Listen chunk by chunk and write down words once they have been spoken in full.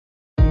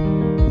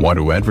Want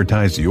to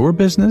advertise your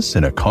business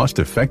in a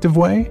cost-effective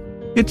way?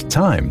 It's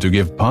time to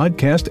give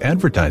podcast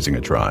advertising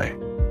a try.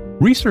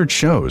 Research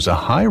shows a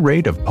high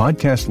rate of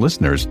podcast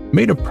listeners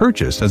made a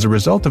purchase as a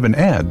result of an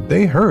ad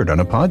they heard on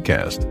a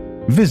podcast.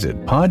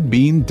 Visit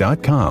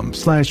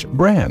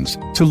podbean.com/brands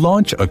to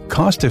launch a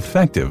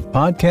cost-effective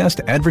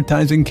podcast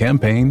advertising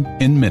campaign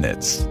in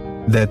minutes.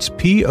 That's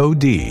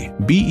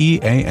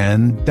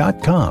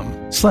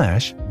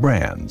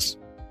podbean.com/brands.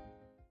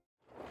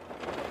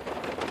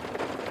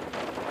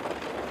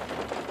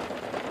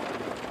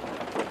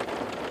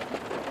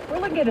 We're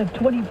looking at a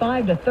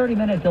 25 to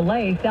 30-minute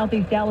delay.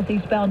 Southeast Dallas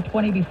eastbound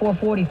 20 before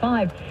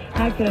 45.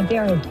 Accident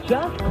there has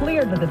just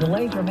cleared, but the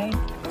delays remain.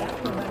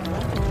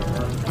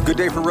 Good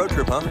day for road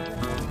trip, huh?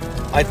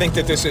 I think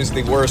that this is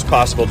the worst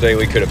possible day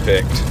we could have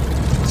picked,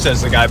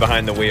 says the guy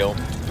behind the wheel.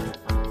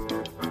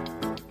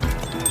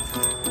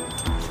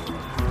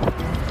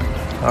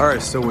 All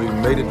right, so we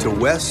made it to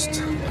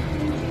West.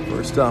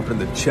 We're stopping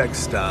at the Czech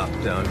stop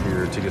down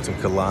here to get some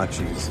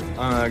kolaches.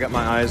 I got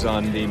my eyes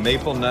on the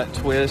maple nut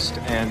twist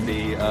and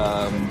the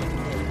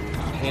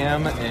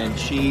ham and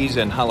cheese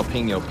and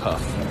jalapeno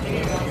puff.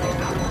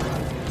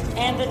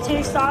 And the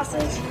 2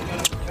 sauces.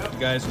 You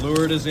guys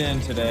lured us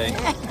in today.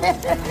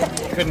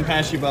 Couldn't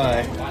pass you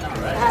by.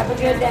 Have a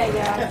good day,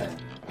 guys.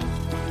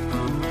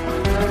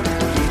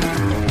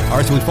 All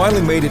right, so we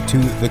finally made it to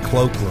the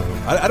cloakroom.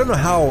 I don't know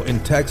how in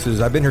Texas,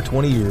 I've been here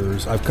 20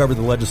 years. I've covered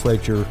the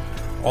legislature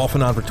off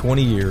and on for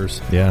 20 years.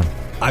 Yeah.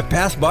 I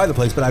passed by the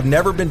place, but I've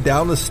never been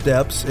down the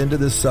steps into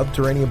this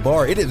subterranean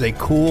bar. It is a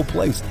cool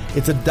place.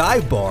 It's a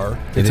dive bar.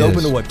 It's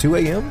open to, 2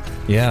 a.m.?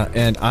 Yeah,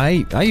 and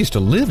I used to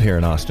live here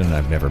in Austin, and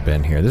I've never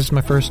been here. This is my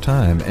first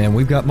time, and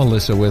we've got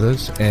Melissa with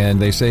us, and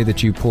they say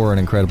that you pour an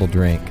incredible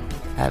drink.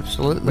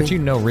 Absolutely. But you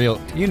know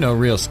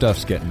real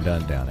stuff's getting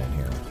done down in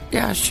here.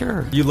 Yeah,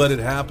 sure. You let it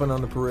happen on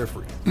the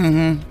periphery.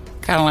 Mm-hmm.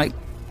 Kind of like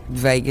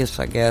Vegas,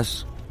 I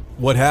guess.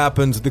 What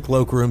happens at the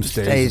cloakroom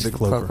stays at the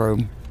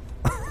cloakroom.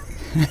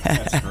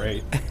 That's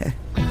great.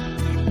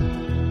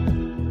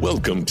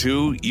 Welcome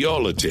to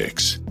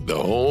Y'all-itics, the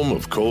home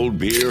of cold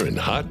beer and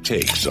hot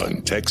takes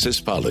on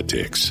Texas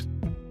politics.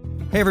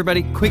 Hey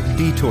everybody, quick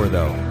detour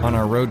though on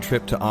our road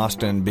trip to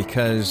Austin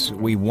because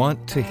we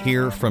want to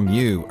hear from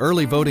you.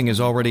 Early voting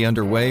is already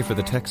underway for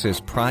the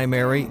Texas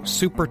primary.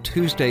 Super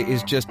Tuesday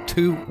is just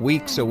 2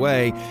 weeks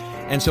away.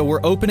 And so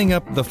we're opening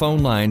up the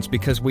phone lines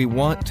because we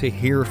want to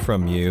hear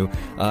from you.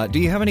 Do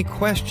you have any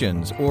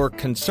questions or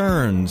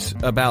concerns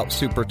about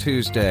Super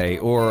Tuesday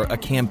or a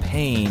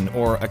campaign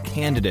or a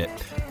candidate?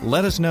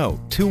 Let us know.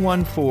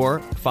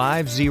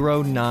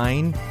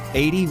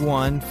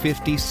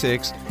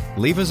 214-509-8156.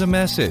 Leave us a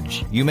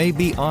message. You may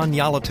be on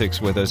Y'all-itics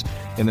with us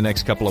in the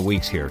next couple of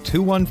weeks here.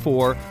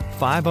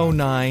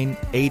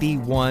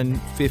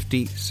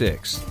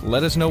 214-509-8156.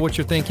 Let us know what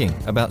you're thinking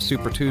about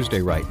Super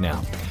Tuesday right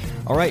now.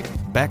 All right,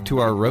 back to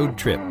our road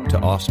trip to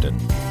Austin.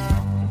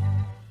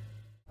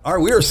 All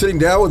right, we are sitting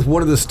down with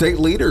one of the state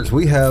leaders.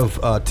 We have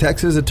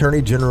Texas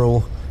Attorney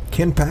General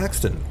Ken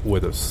Paxton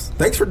with us.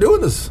 Thanks for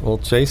doing this. Well,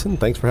 Jason,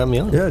 thanks for having me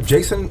on. Yeah,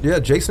 Jason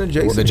and Jason.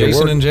 Well, the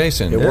Jason and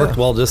Jason. It worked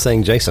well just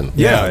saying Jason.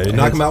 Yeah,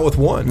 knock him out with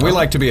one. We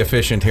like to be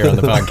efficient here on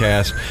the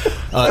podcast.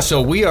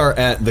 So we are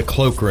at the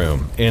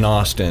Cloakroom in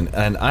Austin,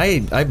 and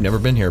I've never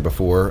been here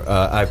before.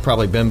 I've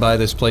probably been by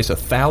this place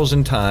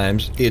 1,000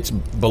 times. It's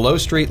below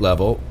street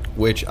level,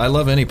 which I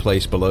love any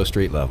place below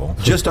street level.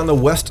 Just on the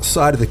west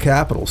side of the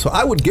Capitol. So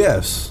I would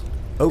guess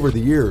over the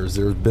years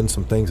there have been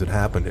some things that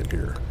happened in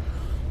here.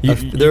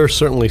 There are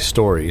certainly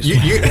stories.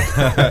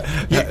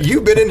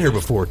 You've been in here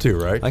before too,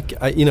 right?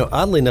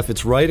 Oddly enough,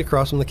 it's right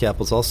across from the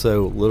Capitol. It's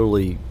also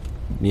literally,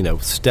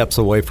 steps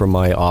away from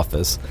my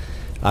office.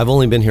 I've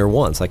only been here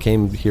once. I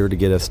came here to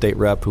get a state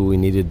rep who we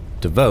needed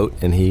to vote,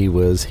 and he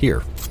was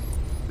here.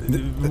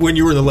 When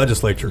you were in the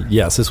legislature?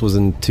 Yes, this was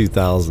in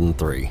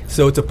 2003.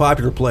 So it's a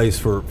popular place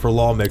for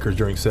lawmakers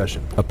during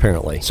session?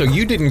 Apparently. So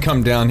you didn't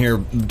come down here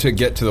to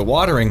get to the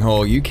watering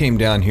hole. You came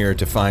down here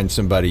to find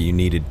somebody you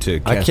needed to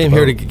cast I came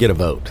here to get a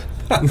vote.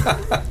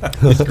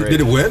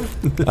 Did it win?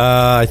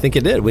 I think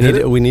it did.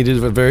 We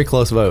needed a very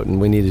close vote,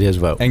 and we needed his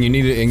vote. And you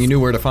knew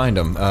where to find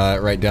him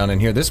right down in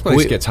here. This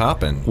place gets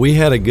hopping. We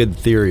had a good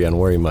theory on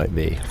where he might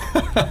be.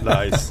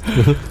 Nice.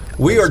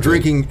 We are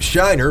drinking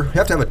Shiner. You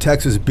have to have a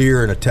Texas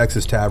beer in a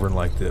Texas tavern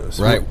like this.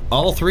 Right.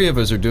 All three of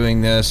us are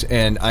doing this,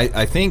 and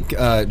I think,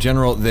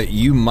 General, that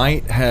you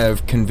might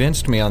have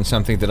convinced me on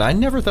something that I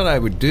never thought I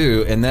would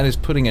do, and that is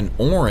putting an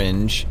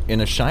orange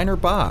in a Shiner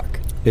Bock.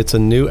 It's a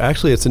new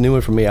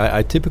one for me.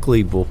 I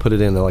typically will put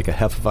it in like a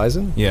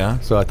Hefeweizen.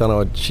 Yeah. So I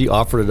thought she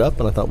offered it up,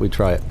 and I thought we'd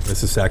try it.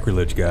 This is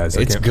sacrilege, guys.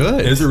 It's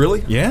good. Is it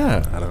really?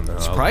 Yeah. I don't know.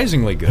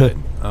 Surprisingly good.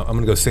 I'm going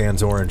to go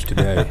sans orange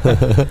today.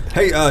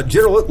 Hey,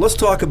 General, let's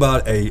talk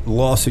about a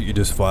lawsuit you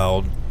just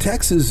filed.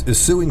 Texas is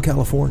suing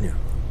California.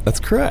 That's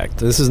correct.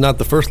 This is not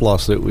the first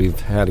lawsuit we've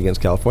had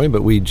against California,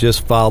 but we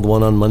just filed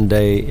one on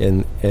Monday,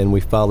 and we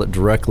filed it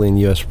directly in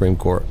U.S. Supreme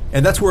Court.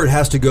 And that's where it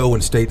has to go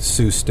when states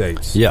sue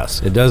states.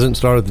 Yes. It doesn't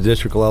start at the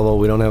district level.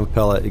 We don't have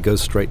appellate. It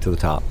goes straight to the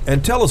top.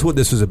 And tell us what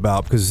this is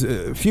about, because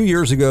a few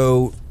years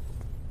ago,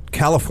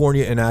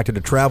 California enacted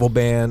a travel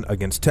ban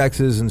against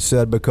Texas and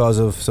said because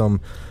of some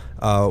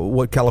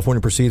what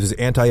California perceives as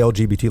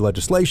anti-LGBT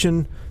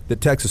legislation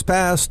that Texas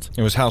passed.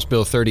 It was House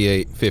Bill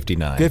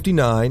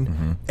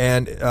 3859.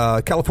 And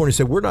California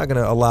said, we're not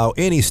going to allow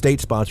any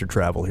state-sponsored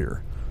travel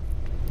here.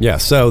 Yeah,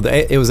 so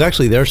it was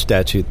actually their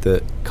statute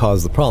that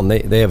caused the problem.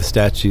 They have a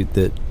statute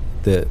that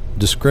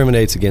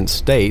discriminates against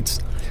states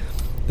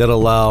that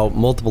allow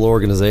multiple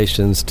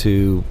organizations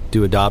to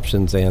do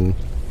adoptions and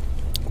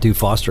do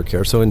foster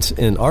care. So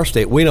in our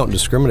state, we don't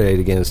discriminate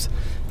against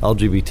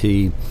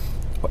LGBT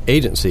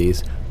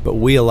agencies, but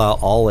we allow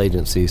all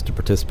agencies to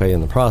participate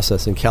in the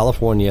process. In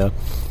California,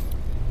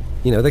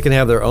 they can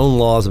have their own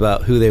laws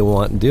about who they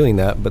want doing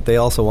that, but they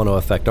also want to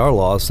affect our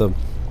laws. So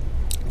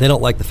they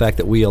don't like the fact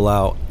that we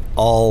allow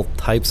all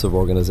types of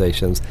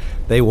organizations.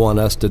 They want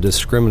us to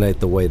discriminate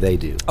the way they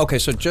do. Okay,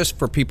 so just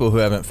for people who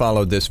haven't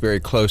followed this very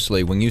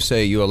closely, when you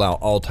say you allow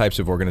all types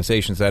of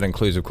organizations, that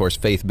includes, of course,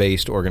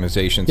 faith-based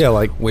organizations,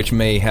 which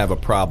may have a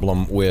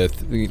problem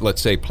with,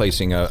 let's say,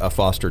 placing a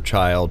foster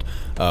child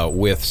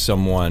with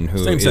someone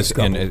who is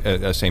in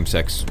a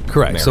same-sex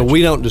Correct. marriage. So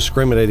we don't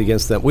discriminate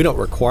against them. We don't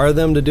require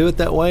them to do it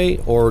that way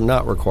or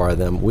not require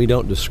them. We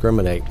don't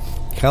discriminate.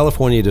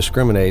 California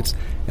discriminates,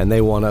 and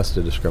they want us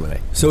to discriminate.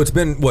 So it's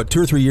been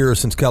 2 or 3 years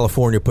since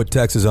California put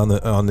Texas on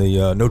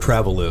the no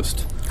travel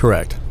list.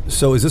 Correct.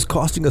 So is this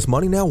costing us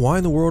money now? Why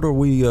in the world are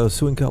we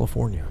suing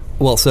California?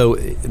 Well, so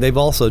they've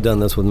also done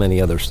this with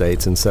many other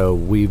states, and so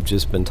we've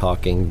just been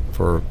talking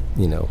for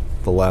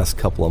the last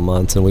couple of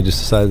months, and we just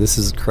decided this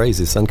is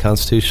crazy. It's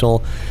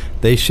unconstitutional.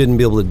 They shouldn't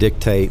be able to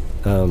dictate.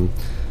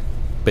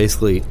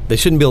 Basically, they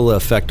shouldn't be able to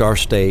affect our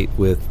state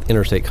with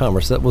interstate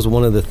commerce. That was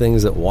one of the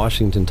things that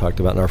Washington talked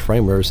about in our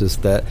framers, is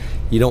that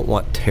you don't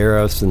want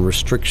tariffs and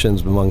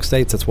restrictions among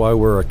states. That's why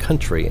we're a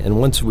country. And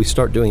once we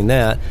start doing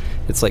that,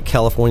 it's like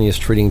California is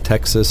treating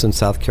Texas and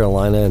South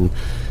Carolina, and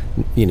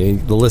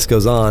the list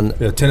goes on.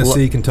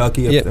 Tennessee,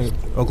 Kentucky,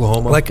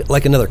 Oklahoma.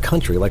 Like another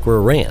country, like we're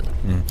Iran.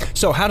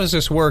 So how does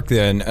this work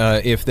then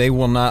if they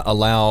will not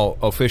allow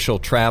official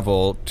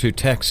travel to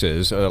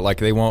Texas, like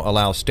they won't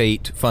allow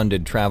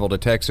state-funded travel to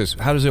Texas?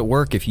 How does it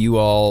work if you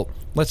all,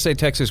 let's say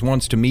Texas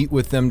wants to meet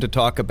with them to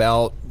talk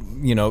about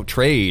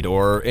trade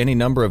or any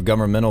number of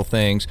governmental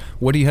things?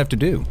 What do you have to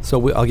do?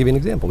 So I'll give you an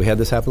example. We had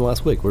this happen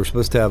last week. We were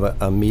supposed to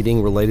have a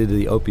meeting related to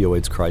the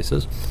opioids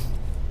crisis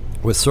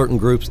with certain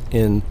groups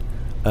in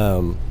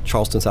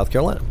Charleston, South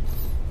Carolina.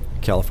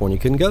 California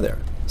couldn't go there,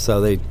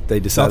 so they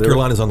decided. South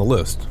Carolina's on the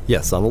list.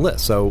 Yes, on the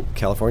list. So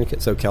California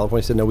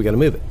said no, we got to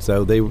move it.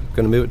 So they were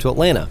going to move it to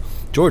Atlanta,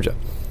 Georgia.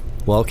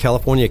 Well,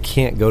 California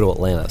can't go to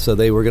Atlanta, so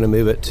they were going to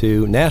move it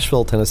to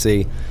Nashville,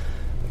 Tennessee.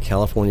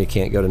 California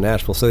can't go to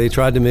Nashville, so they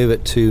tried to move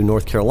it to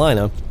North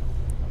Carolina,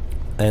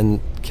 and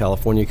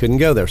California couldn't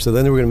go there. So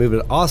then they were going to move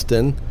it to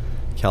Austin.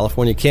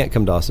 California can't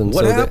come to Austin.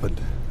 What happened?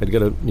 They had to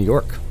go to New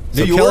York.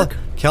 New York?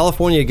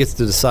 California gets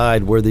to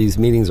decide where these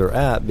meetings are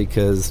at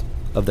because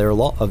of their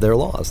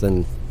laws,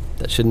 and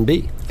that shouldn't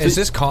be. Is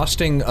this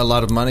costing a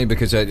lot of money?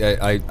 Because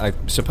I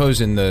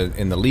suppose in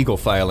the legal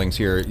filings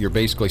here, you're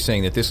basically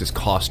saying that this is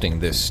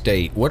costing this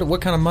state. What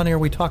kind of money are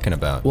we talking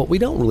about? Well, we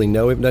don't really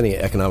know. We haven't done any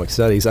economic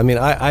studies. I mean,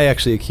 I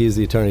actually accused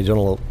the Attorney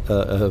General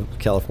of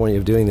California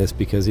of doing this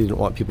because he didn't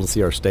want people to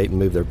see our state and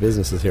move their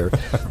businesses here,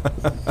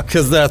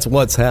 because that's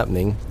what's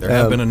happening. There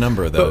have been a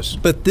number of those.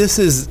 But this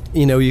is,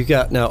 you've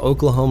got now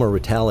Oklahoma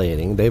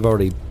retaliating. They've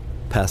already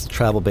passed a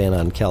travel ban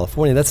on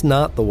California. That's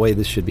not the way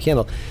this should be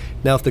handled.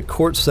 Now, if the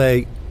courts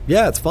say,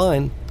 yeah, it's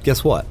fine,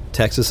 guess what?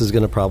 Texas is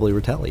going to probably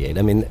retaliate.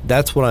 I mean,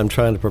 that's what I'm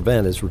trying to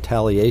prevent, is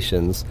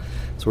retaliations.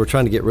 So we're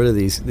trying to get rid of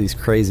these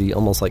crazy,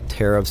 almost like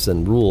tariffs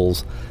and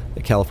rules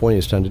that California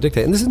is trying to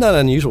dictate. And this is not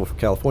unusual for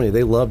California.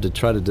 They love to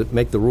try to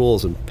make the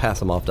rules and pass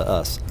them off to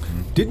us.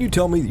 Didn't you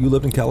tell me that you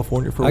lived in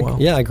California for a while?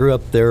 Yeah, I grew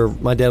up there.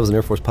 My dad was an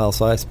Air Force pilot,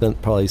 so I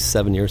spent probably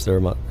 7 years there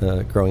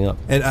growing up.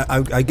 And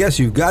I guess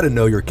you've got to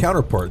know your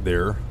counterpart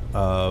there.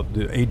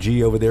 The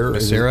AG over there,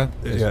 Becerra?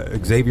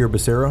 Xavier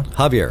Becerra,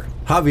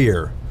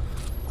 Javier.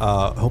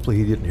 Hopefully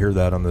he didn't hear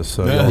that on this.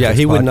 Yeah,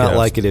 he would not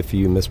like it if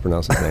you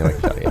mispronounce his name.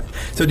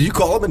 So did you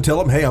call him and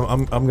tell him, hey,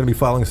 I'm going to be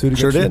filing a suit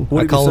against you? Sure did.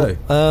 What did you say?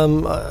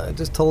 I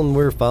just told him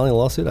we were filing a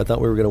lawsuit. I thought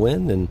we were going to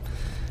win, and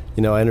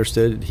I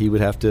understood he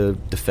would have to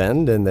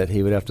defend and that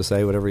he would have to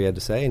say whatever he had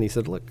to say. And he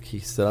said, look,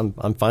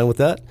 I'm fine with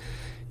that.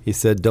 He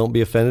said, don't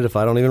be offended if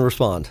I don't even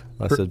respond.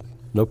 I said,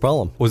 no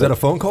problem. Was that a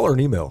phone call or an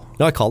email?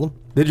 No, I called him.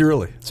 Did you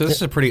really? So this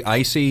is a pretty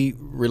icy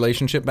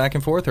relationship back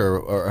and forth,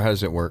 or how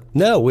does it work?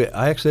 No,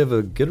 I actually have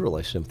a good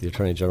relationship with the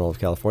Attorney General of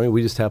California.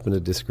 We just happen to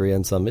disagree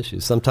on some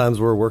issues. Sometimes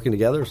we're working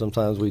together.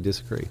 Sometimes we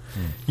disagree.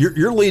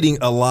 You're leading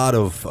a lot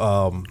of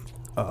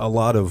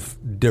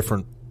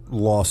different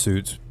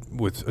lawsuits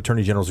with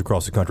attorney generals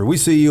across the country. We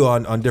see you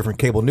on different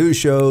cable news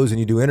shows and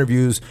you do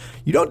interviews.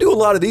 You don't do a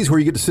lot of these where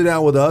you get to sit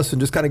down with us and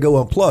just kind of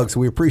go unplugged, so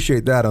we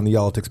appreciate that on the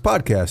Y'all-itics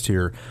podcast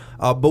here.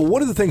 But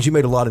one of the things you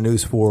made a lot of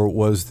news for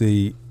was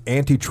the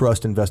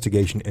antitrust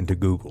investigation into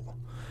Google.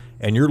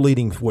 And you're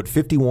leading,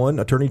 51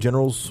 attorney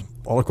generals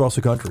all across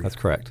the country? That's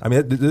correct. I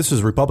mean, this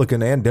is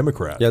Republican and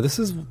Democrat. Yeah, this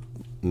is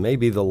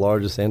maybe the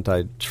largest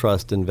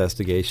antitrust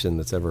investigation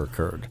that's ever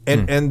occurred.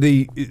 And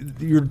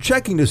you're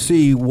checking to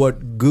see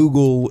what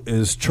Google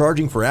is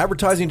charging for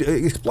advertising.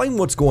 Explain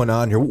what's going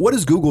on here. What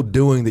is Google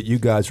doing that you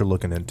guys are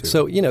looking into?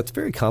 So, it's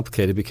very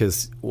complicated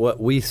because what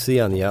we see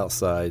on the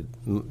outside,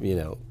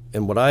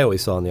 and what I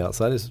always saw on the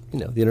outside is,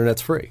 the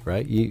internet's free,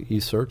 right?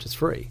 You search, it's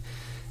free.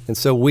 And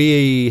so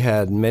we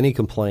had many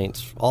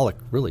complaints,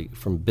 really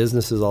from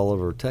businesses all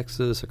over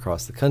Texas,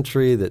 across the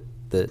country,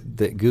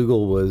 that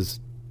Google was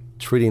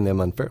treating them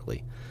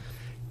unfairly.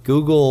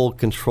 Google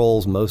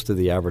controls most of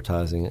the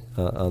advertising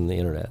on the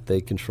internet.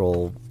 They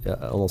control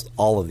almost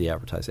all of the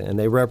advertising, and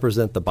they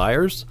represent the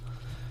buyers,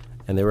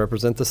 and they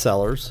represent the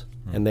sellers,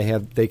 and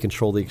they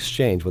control the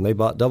exchange. When they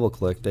bought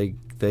DoubleClick,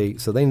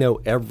 so they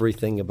know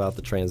everything about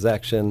the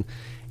transaction,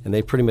 and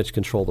they pretty much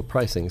control the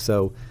pricing.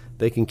 So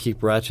they can keep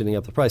ratcheting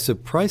up the price. So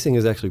pricing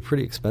is actually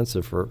pretty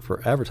expensive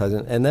for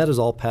advertising, and that is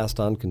all passed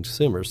on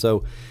consumers.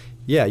 So,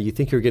 yeah, you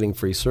think you're getting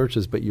free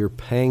searches, but you're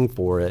paying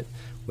for it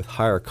with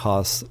higher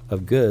costs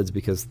of goods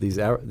because these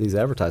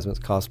advertisements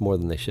cost more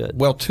than they should.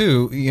 Well,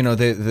 too,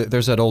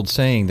 there's that old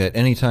saying that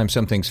anytime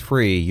something's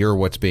free, you're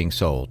what's being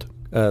sold.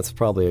 That's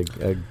probably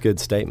a good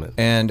statement.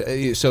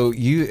 And so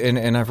you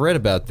and I've read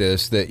about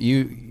this that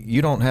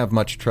you don't have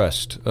much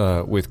trust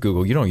with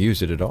Google. You don't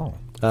use it at all.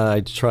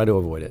 I try to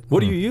avoid it. What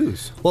do you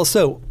use? Well,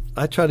 so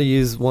I try to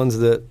use ones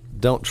that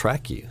don't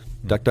track you.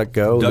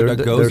 DuckDuckGo.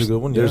 DuckDuckGo is a good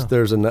one.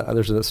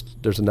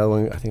 There's another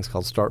one. I think it's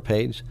called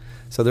StartPage.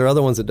 So there are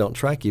other ones that don't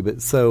track you.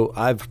 But so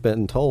I've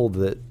been told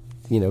that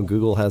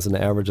Google has an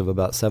average of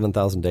about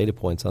 7,000 data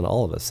points on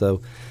all of us.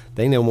 So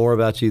they know more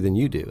about you than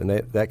you do, and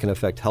that can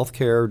affect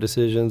healthcare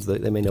decisions.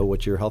 They may know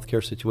what your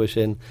healthcare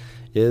situation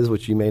is,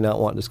 which you may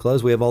not want to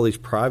disclose. We have all these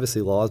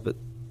privacy laws, but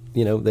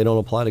they don't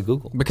apply to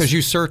Google. Because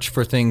you search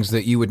for things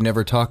that you would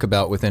never talk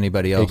about with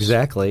anybody else.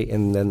 Exactly,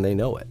 and then they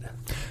know it.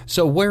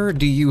 So where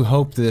do you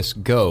hope this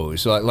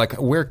goes? Like,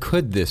 where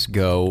could this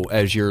go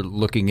as you're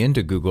looking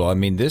into Google? I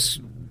mean, this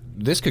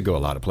could go a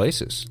lot of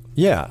places.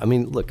 Yeah, I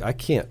mean, look, I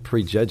can't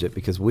prejudge it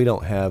because we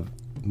don't have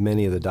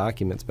many of the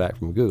documents back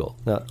from Google.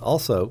 Now,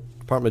 also,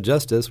 Department of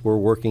Justice, we're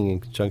working in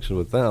conjunction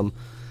with them.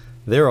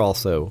 They're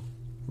also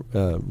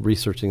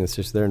researching this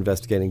issue. They're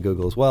investigating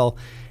Google as well.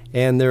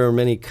 And there are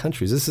many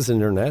countries. This is an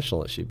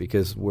international issue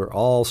because we're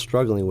all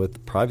struggling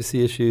with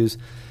privacy issues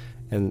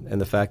and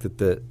the fact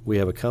that we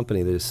have a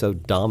company that is so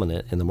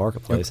dominant in the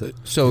marketplace.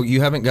 So you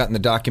haven't gotten the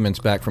documents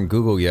back from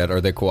Google yet. Are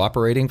they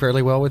cooperating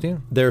fairly well with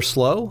you? They're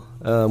slow,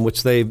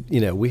 which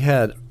we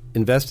had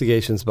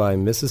investigations by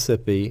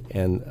Mississippi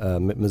and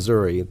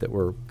Missouri that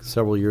were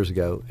several years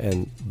ago.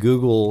 And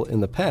Google in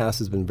the past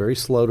has been very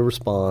slow to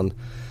respond.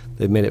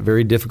 They've made it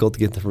very difficult to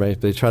get the information.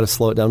 They try to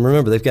slow it down.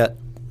 Remember,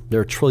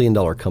 they're a $1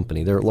 trillion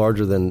company. They're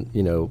larger than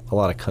a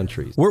lot of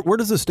countries. Where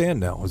does this stand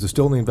now? Is it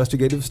still in the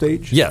investigative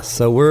stage? Yes.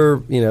 So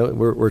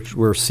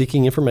we're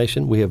seeking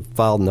information. We have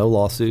filed no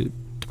lawsuit.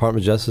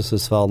 Department of Justice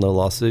has filed no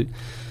lawsuit,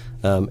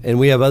 and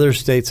we have other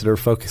states that are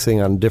focusing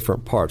on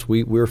different parts.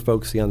 We're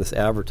focusing on this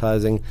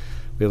advertising.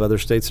 We have other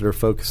states that are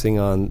focusing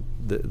on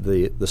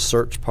the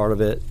search part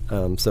of it.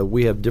 So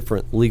we have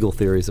different legal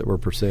theories that we're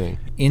pursuing.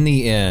 In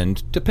the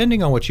end,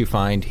 depending on what you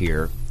find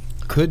here,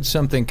 could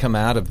something come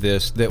out of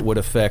this that would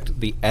affect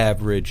the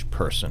average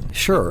person?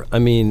 Sure. I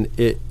mean,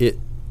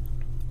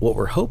 what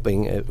we're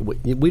hoping,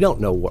 we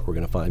don't know what we're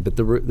going to find, but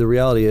the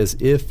reality is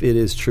if it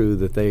is true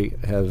that they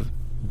have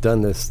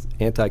done this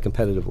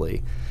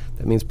anti-competitively,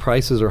 that means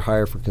prices are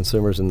higher for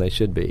consumers than they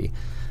should be,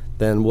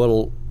 then what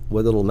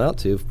it'll amount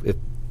to, if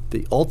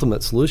the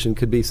ultimate solution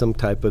could be some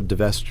type of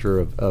divestiture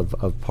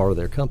of part of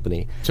their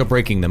company. So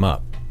breaking them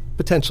up.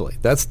 Potentially,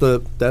 that's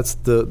the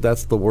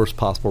worst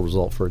possible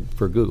result for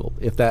Google.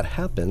 If that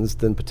happens,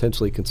 then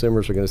potentially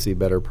consumers are going to see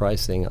better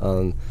pricing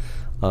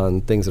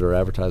on things that are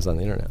advertised on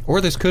the internet.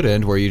 Or this could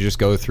end where you just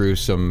go through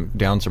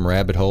down some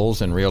rabbit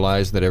holes and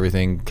realize that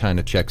everything kind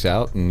of checks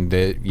out and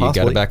that you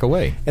got to back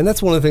away. And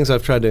that's one of the things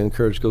I've tried to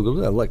encourage Google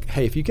to do. Like,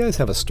 hey, if you guys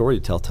have a story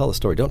to tell the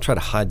story. Don't try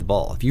to hide the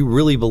ball. If you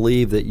really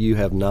believe that you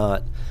have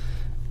not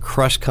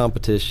crushed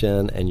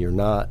competition and you're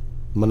not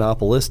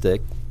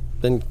monopolistic,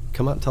 then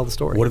come out and tell the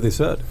story. What have they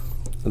said?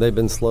 They've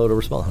been slow to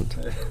respond.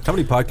 How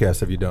many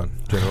podcasts have you done,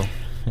 General?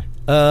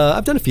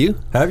 I've done a few.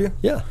 Have you?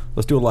 Yeah.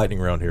 Let's do a lightning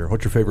round here.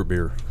 What's your favorite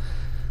beer?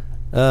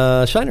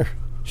 Shiner.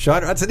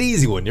 Shiner? That's an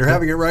easy one. You're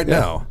having it right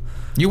now.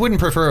 You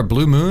wouldn't prefer a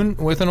Blue Moon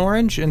with an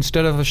orange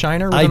instead of a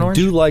Shiner with an orange?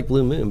 I do like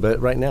Blue Moon,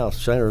 but right now,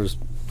 Shiner's,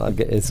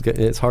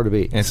 it's hard to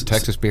beat. And it's a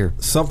Texas beer.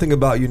 Something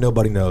about you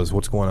nobody knows.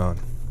 What's going on?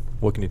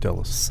 What can you tell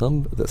us?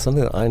 Something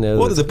that I know.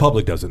 Well, the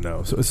public doesn't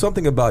know. So it's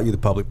something about you the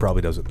public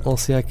probably doesn't know. Well,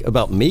 see,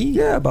 about me?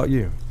 Yeah, about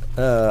you.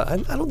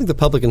 I don't think the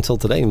public until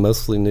today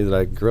mostly knew that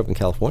I grew up in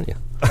California.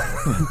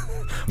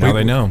 Now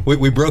they know.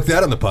 We broke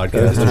that on the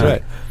podcast.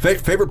 That's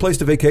right. Favorite place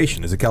to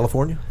vacation? Is it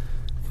California?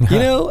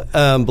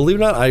 Believe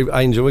it or not,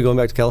 I enjoy going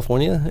back to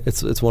California.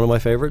 It's one of my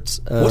favorites.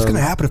 What's going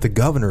to happen if the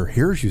governor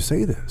hears you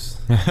say this?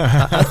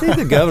 I think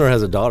the governor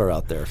has a daughter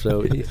out there.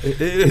 So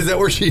is that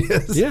where she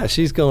is? Yeah,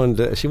 she went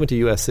to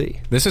USC.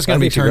 This is going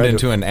to be turned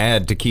into an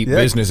ad to keep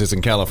businesses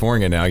in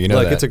California now.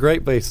 Look, it's a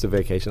great place to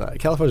vacation.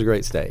 California's a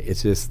great state.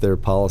 It's just their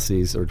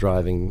policies are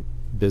driving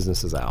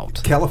businesses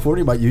out.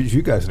 California might use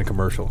you guys in a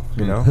commercial,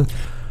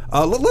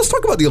 Let's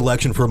talk about the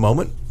election for a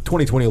moment,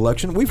 2020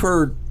 election. We've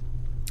heard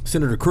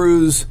Senator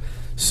Cruz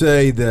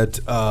say that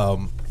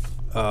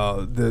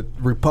the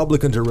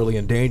Republicans are really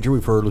in danger.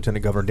 We've heard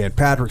Lieutenant Governor Dan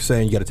Patrick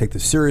saying you got to take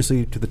this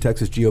seriously to the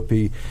Texas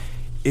GOP.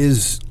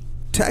 Is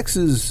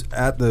Texas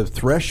at the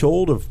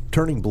threshold of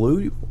turning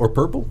blue or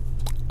purple?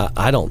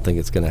 I don't think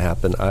it's going to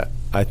happen.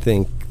 I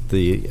think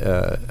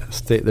there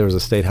was a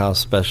state house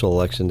special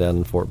election down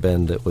in Fort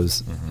Bend that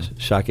was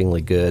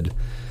shockingly good.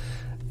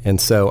 And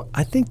so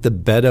I think the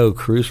Beto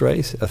Cruz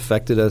race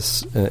affected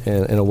us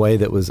in a way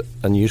that was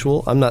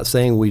unusual. I'm not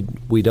saying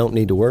we don't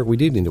need to work. We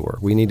do need to work.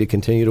 We need to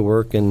continue to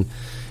work in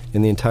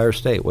the entire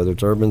state, whether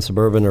it's urban,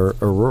 suburban, or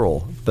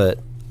rural. But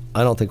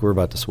I don't think we're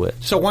about to switch.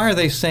 So why are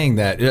they saying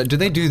that? Do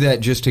they do that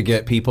just to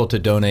get people to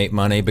donate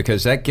money?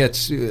 Because that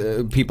gets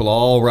people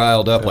all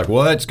riled up, like,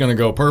 what's going to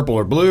go purple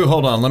or blue?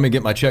 Hold on, let me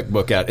get my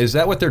checkbook out. Is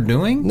that what they're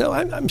doing? No,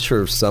 I'm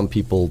sure some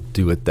people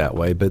do it that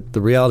way. But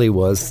the reality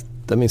was,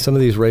 some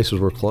of these races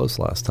were close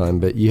last time,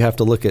 but you have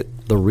to look at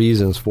the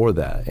reasons for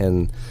that.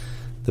 And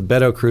the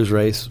Beto Cruz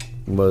race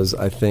was,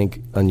 I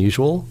think,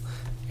 unusual.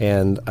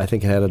 And I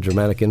think it had a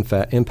dramatic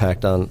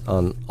impact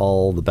on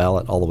all the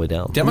ballot all the way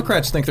down.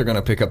 Democrats think they're going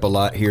to pick up a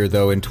lot here,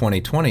 though, in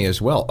 2020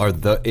 as well.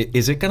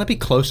 Is it going to be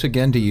close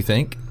again, do you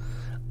think?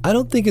 I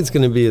don't think it's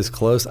going to be as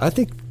close.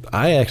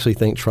 I actually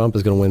think Trump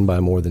is going to win by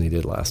more than he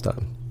did last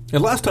time.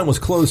 And last time was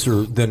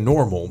closer than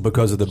normal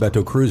because of the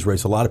Beto Cruz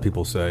race, a lot of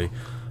people say.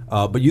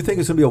 But you think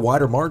it's going to be a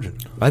wider margin?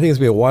 I think it's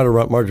going to be a wider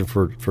margin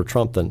for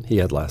Trump than he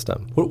had last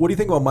time. What do you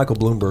think about Michael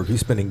Bloomberg? He's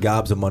spending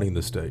gobs of money in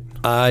the state.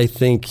 I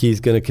think he's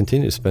going to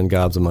continue to spend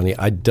gobs of money.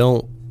 I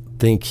don't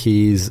think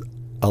he's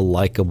a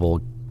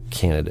likable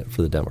candidate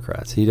for the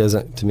Democrats. He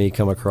doesn't, to me,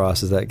 come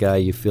across as that guy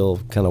you feel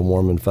kind of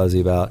warm and fuzzy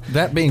about.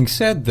 That being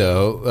said,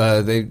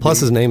 though,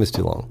 his name is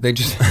too long.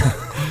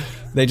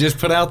 They just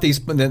put out these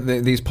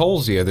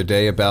polls the other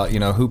day about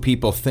who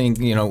people think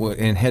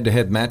in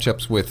head-to-head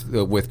matchups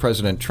with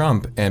President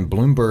Trump, and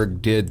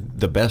Bloomberg did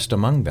the best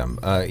among them.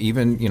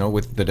 Even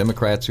with the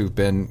Democrats who've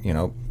been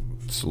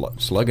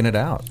slugging it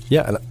out.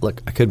 Yeah, and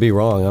look, I could be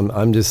wrong.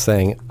 I'm just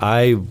saying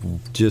I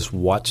just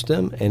watched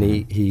him, and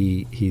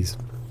he's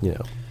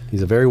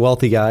a very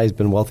wealthy guy. He's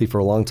been wealthy for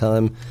a long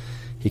time.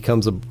 He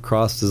comes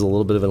across as a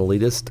little bit of an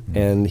elitist,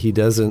 and he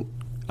doesn't.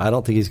 I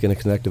don't think he's going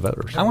to connect to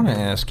voters. I want to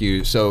ask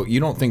you, so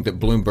you don't think that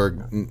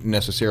Bloomberg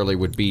necessarily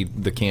would be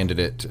the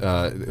candidate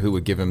who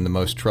would give him the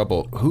most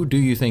trouble. Who do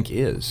you think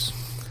is?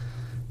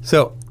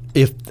 So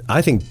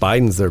I think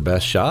Biden's their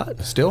best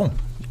shot. Still.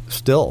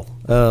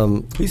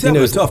 He's having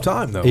a tough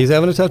time, though. He's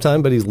having a tough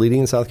time, but he's leading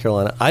in South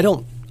Carolina.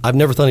 I've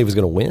never thought he was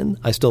going to win.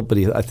 I still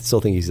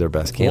think he's their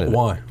best candidate.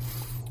 Why?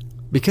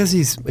 Because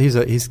he's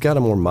got a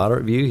more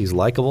moderate view. He's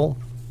likable.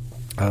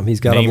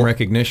 He's got name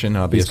recognition,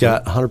 obviously. He's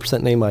got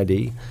 100% name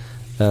ID.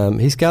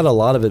 He's got a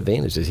lot of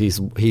advantages. He's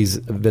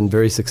been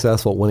very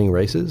successful at winning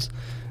races,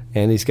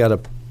 and he's got a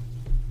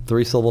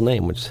 3-syllable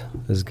name, which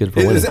is good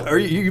for winning.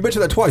 You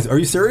mentioned that twice. Are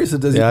you serious?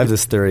 I have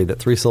this theory that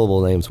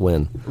 3-syllable names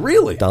win.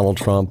 Really? Donald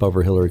Trump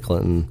over Hillary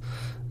Clinton.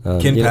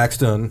 Ken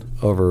Paxton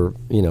over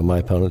my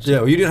opponents. Yeah,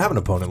 well, you didn't have an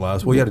opponent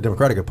last. Well, you had a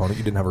Democratic opponent.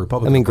 You didn't have a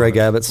Republican. Greg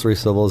Abbott's 3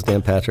 syllables.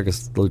 Dan Patrick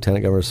is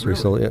Lieutenant Governor's 3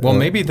 syllables. Well,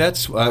 maybe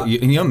that's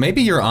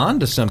maybe you're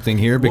on to something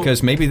here,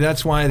 because maybe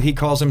that's why he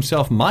calls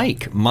himself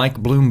Mike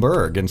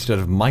Bloomberg instead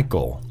of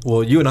Michael.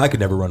 Well, you and I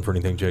could never run for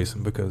anything,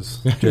 Jason,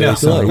 because he's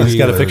got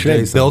to fix your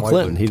name. Bill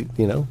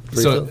Clinton.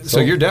 So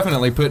you're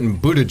definitely putting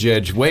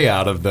Buttigieg way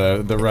out of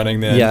the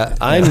running then. Yeah,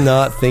 I'm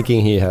not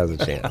thinking he has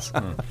a chance.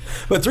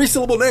 But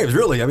 3-syllable names,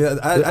 really? I mean,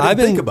 I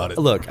didn't think about it.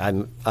 Look,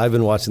 I've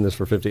been watching this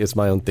for 50. It's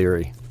my own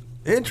theory.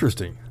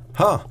 Interesting,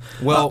 huh?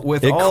 Well,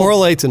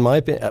 correlates in my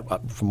opinion.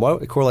 From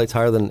what it correlates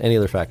higher than any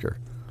other factor.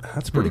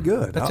 That's pretty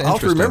good. That's I'll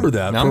have to remember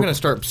that. Now I'm going to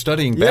start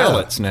studying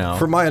ballots now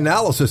for my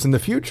analysis in the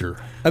future.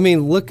 I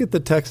mean, look at the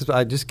Texas.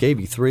 I just gave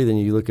you 3. Then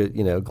you look at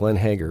Glenn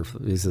Hager.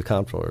 He's the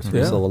comptroller.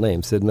 3-syllable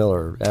name. Sid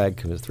Miller, Ag,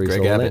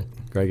 3-syllable name.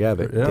 Greg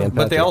Abbott. Yeah. Dan Patrick,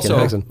 but they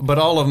also, but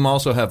all of them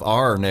also have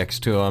R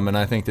next to them, and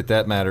I think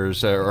that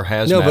matters or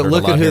has. No, mattered but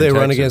look a lot at who they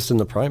run Texas. against in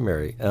the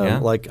primary.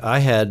 Like I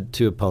had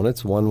 2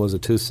 opponents. One was a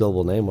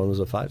 2-syllable name. One was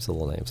a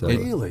 5-syllable name. So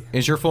really?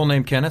 Is your full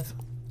name Kenneth?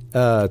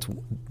 It's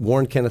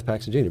Warren Kenneth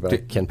Paxton Jr.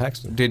 But Ken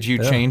Paxton. Did you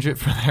change it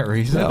for that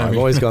reason? No, I've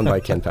always gone by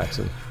Ken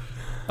Paxton.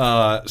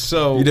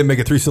 So you didn't make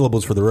it 3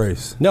 syllables for the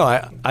race. No,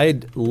 I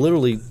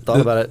literally thought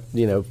about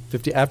it.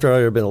 50 after I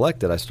had been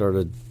elected, I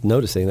started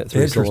noticing that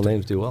 3-syllable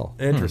names do well.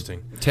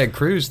 Interesting. Ted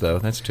Cruz, though,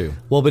 that's 2.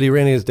 Well, but he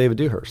ran against David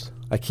Dewhurst.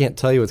 I can't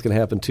tell you what's going to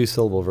happen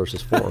 2-syllable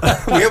versus 4.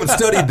 We haven't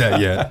studied that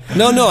yet.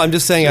 No, I'm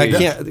just saying I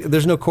can't.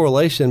 There's no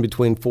correlation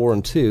between 4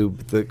 and 2.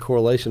 But the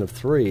correlation of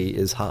 3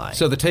 is high.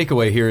 So the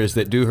takeaway here is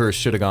that Dewhurst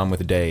should have gone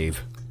with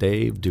Dave.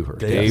 Dave Dewhurst.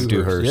 Dave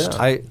Dewhurst.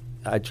 Yeah.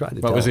 I tried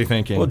to What was he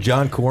thinking? Well,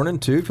 John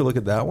Cornyn, too, if you look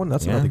at that one.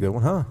 That's another good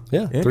one, huh?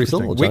 Yeah, 3 Interesting.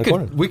 syllables. John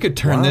Cornyn. We could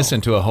turn this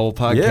into a whole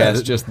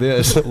podcast, just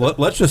this.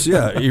 Let's just,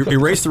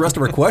 erase the rest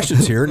of our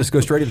questions here and just go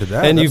straight into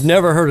that. And you've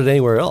never heard it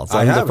anywhere else.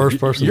 I'm the first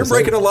person You're to say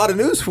breaking it. a lot of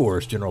news for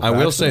us, General Paxton.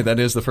 I will say that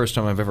is the first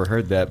time I've ever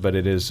heard that, but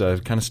it is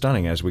kind of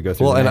stunning as we go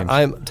through Well, the and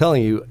names. I'm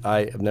telling you,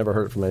 I have never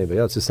heard it from anybody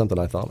else. It's just something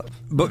I thought of.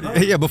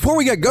 But yeah, before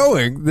we get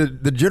going,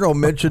 the general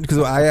mentioned, because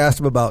I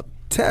asked him about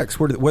texts,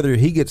 whether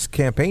he gets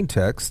campaign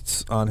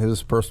texts on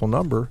his personal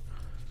number,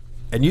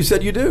 and you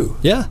said you do.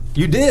 Yeah.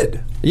 You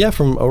did. Yeah,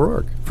 from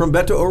O'Rourke. From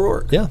Beto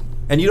O'Rourke. Yeah.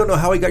 And you don't know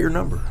how he got your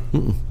number.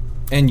 Mm-mm.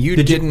 And you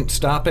didn't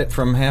stop it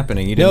from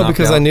happening. You didn't No,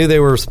 because opt out? I knew they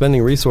were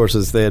spending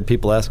resources. They had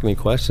people asking me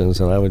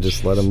questions, and I would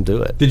just let them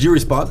do it. Did you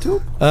respond to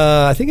him?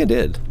 I think I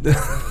did.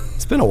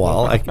 It's been a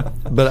while,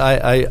 but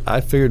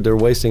I figured they're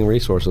wasting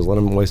resources. Let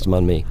them waste them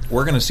on me.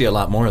 We're going to see a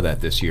lot more of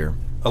that this year.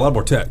 A lot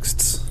more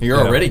texts.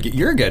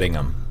 You're getting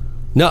them.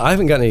 No, I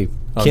haven't got any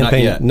campaign. Not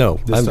yet. No,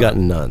 I've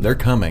gotten none. They're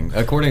coming,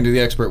 according to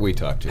the expert we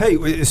talked to.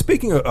 Hey,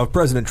 speaking of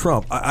President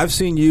Trump, I've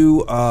seen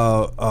you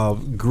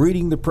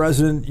greeting the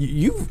president.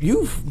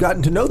 You've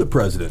gotten to know the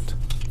president.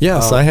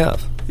 Yes, I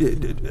have.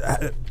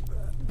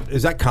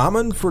 Is that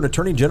common for an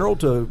attorney general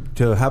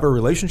to have a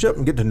relationship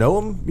and get to know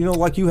him,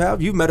 like you have?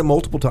 You've met him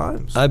multiple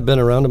times. I've been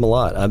around him a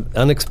lot. I'm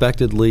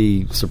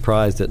unexpectedly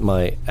surprised at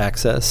my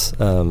access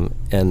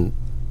and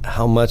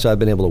how much I've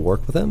been able to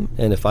work with him.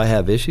 And if I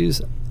have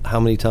issues, how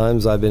many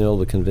times I've been able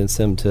to convince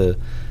him to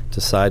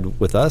side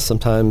with us,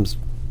 sometimes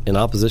in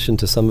opposition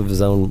to some of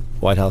his own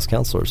White House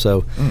counselors.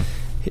 So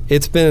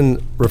it's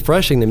been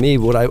refreshing to me.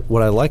 What I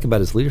like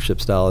about his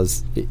leadership style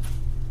is,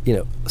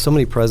 so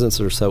many presidents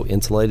are so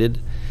insulated,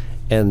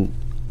 and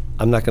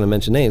I'm not going to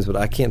mention names, but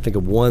I can't think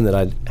of one that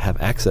I'd have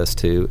access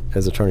to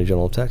as Attorney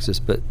General of Texas.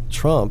 But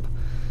Trump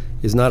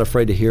is not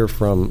afraid to hear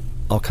from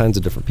all kinds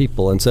of different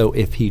people. And so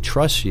if he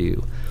trusts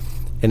you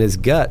and his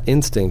gut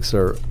instincts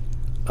are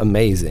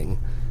amazing,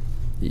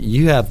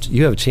 you have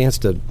a chance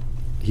to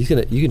you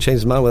can change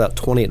his mind without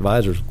 20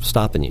 advisors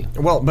stopping you.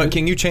 Well, but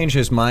can you change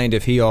his mind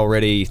if he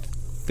already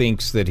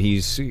thinks that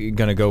he's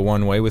going to go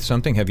one way with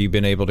something? Have you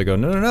been able to go,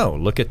 no,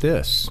 look at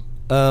this?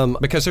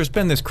 Because there's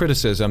been this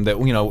criticism that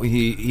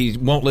he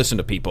won't listen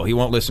to people. He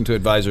won't listen to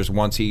advisors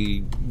once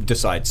he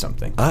decides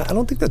something. I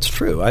don't think that's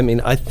true. I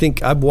mean, I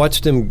think I've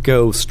watched him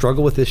go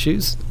struggle with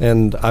issues,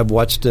 and I've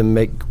watched him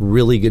make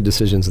really good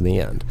decisions in the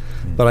end.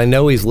 But I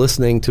know he's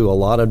listening to a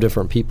lot of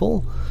different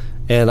people,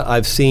 and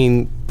I've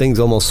seen things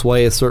almost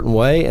sway a certain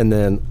way, and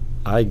then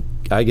I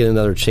get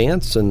another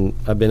chance, and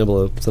I've been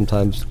able to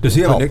sometimes. Does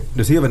he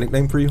have a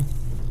nickname for you?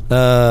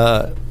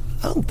 I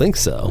don't think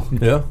so.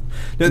 Yeah,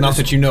 not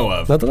that you know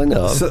of. Not that I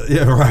know of. So,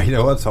 yeah, right.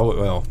 That's all.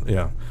 Well,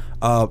 yeah.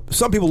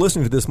 Some people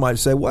listening to this might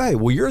say,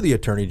 "Well, you're the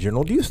Attorney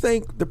General. Do you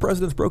think the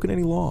president's broken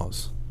any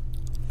laws?"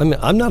 I mean,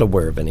 I'm not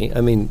aware of any. I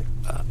mean,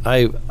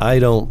 I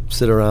don't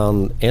sit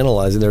around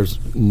analyzing. There's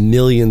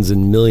millions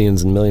and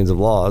millions and millions of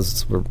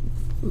laws.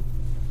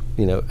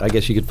 I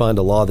guess you could find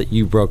a law that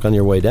you broke on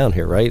your way down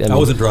here, right? I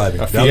wasn't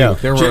driving. Yeah,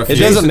 there were a few. It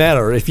doesn't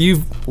matter. If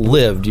you've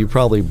lived, you've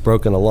probably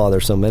broken a law.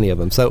 There's so many of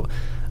them. So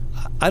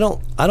I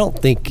don't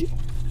think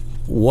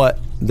what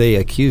they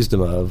accused him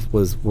of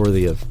was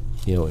worthy of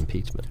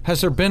impeachment.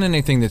 Has there been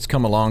anything that's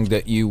come along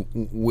that you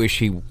wish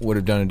he would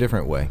have done a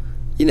different way?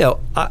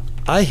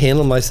 I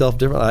handle myself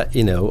different.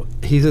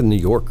 He's a New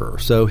Yorker,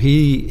 so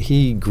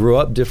he grew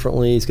up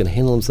differently. He's going to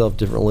handle himself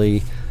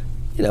differently.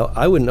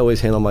 I wouldn't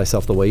always handle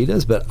myself the way he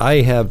does, but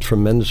I have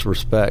tremendous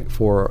respect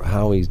for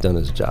how he's done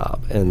his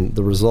job and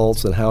the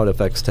results and how it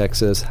affects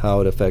Texas,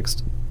 how it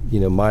affects,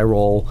 my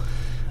role.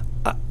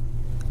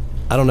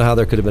 I don't know how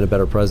there could have been a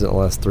better president in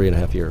the last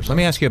 3.5 years. Let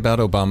me ask you about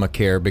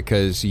Obamacare,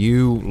 because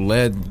you've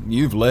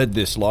led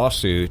this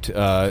lawsuit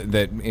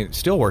that it's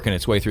still working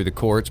its way through the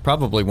courts.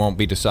 Probably won't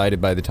be decided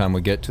by the time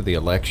we get to the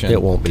election.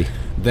 It won't be.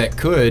 That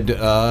could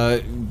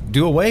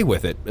do away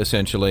with it,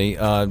 essentially,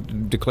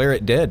 declare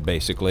it dead,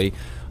 basically.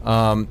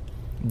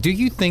 Do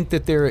you think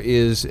that there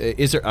is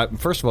there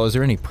first of all, is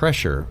there any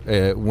pressure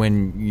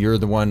when you're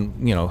the one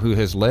who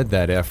has led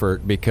that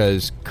effort?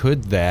 Because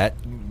could that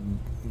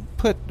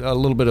put a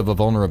little bit of a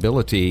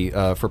vulnerability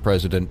for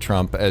President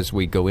Trump as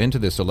we go into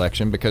this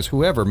election? Because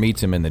whoever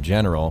meets him in the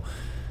general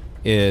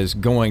is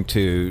going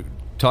to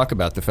talk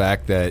about the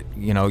fact that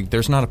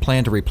there's not a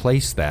plan to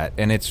replace that,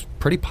 and it's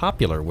pretty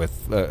popular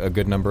with a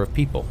good number of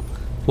people.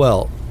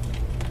 Well,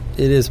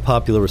 it is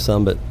popular with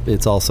some, but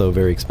it's also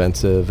very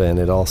expensive, and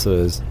it also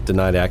is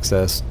denied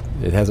access.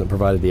 It hasn't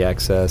provided the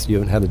access. You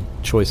haven't had the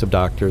choice of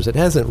doctors. It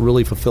hasn't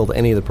really fulfilled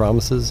any of the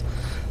promises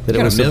that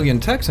You it got was. a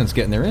million Texans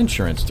getting their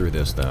insurance through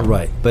this, though.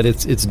 Right, but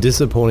it's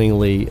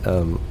disappointingly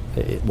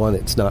one.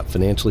 It's not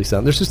financially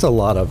sound. There's just a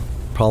lot of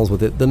problems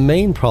with it. The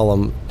main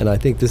problem, and I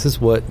think this is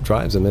what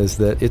drives them, is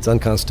that it's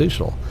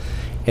unconstitutional.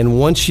 And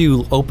once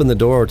you open the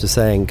door to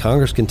saying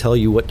Congress can tell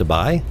you what to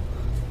buy,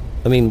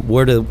 I mean,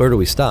 where do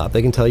we stop?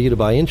 They can tell you to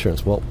buy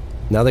insurance. Well,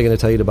 now they're going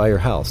to tell you to buy your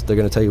house. They're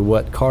going to tell you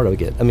what car to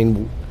get. I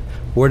mean,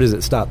 Where does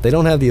it stop? They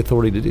don't have the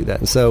authority to do that.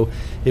 And so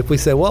if we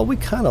say, well, we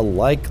kind of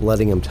like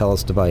letting them tell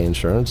us to buy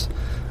insurance,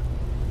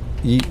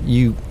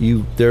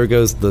 there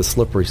goes the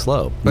slippery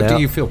slope. But now,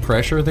 do you feel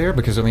pressure there?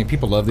 Because, I mean,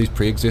 people love these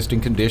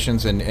pre-existing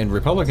conditions, and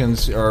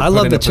Republicans are I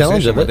love put in the a challenge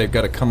position of where it. they've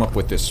got to come up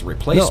with this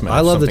replacement. No, I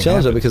love the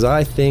challenge of it happens. because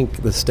I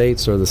think the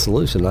states are the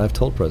solution. I've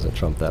told President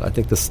Trump that. I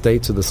think the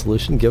states are the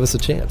solution. Give us a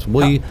chance.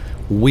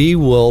 We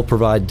will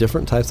provide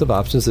different types of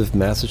options. If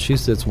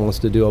Massachusetts wants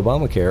to do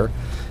Obamacare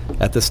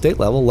at the state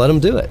level, let them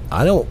do it.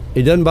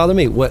 It doesn't bother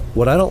me.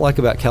 What I don't like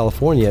about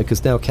California,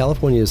 because now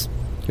California's,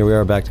 here we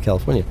are back to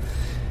California.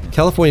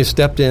 California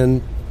stepped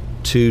in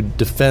to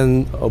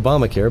defend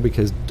Obamacare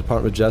because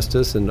Department of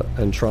Justice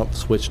and Trump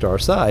switched to our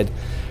side.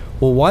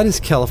 Well, why does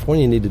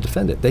California need to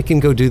defend it? They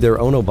can go do their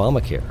own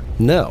Obamacare.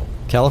 No.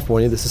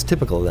 California, this is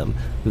typical of them.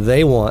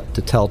 They want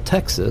to tell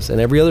Texas and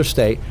every other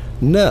state,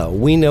 no,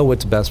 we know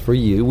what's best for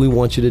you. We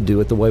want you to do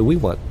it the way we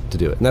want to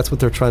do it. And that's what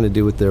they're trying to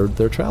do with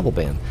their travel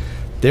ban.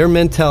 Their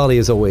mentality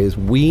is always,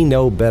 we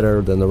know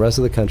better than the rest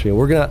of the country, and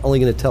we're not only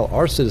going to tell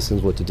our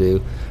citizens what to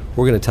do,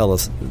 we're going to tell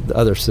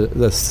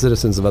the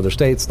citizens of other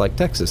states like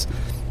Texas.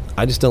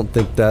 I just don't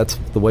think that's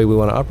the way we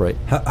want to operate.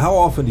 How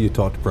often do you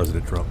talk to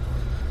President Trump?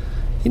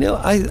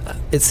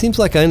 It seems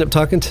like I end up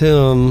talking to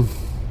him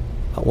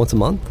about once a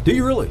month. Do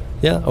you really?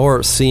 Yeah,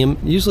 or see him.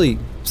 Usually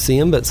see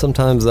him, but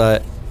sometimes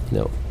Do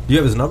you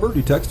have his number? Do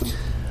you text him?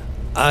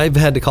 I've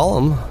had to call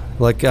him.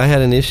 Like, I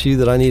had an issue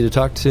that I needed to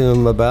talk to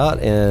him about,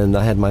 and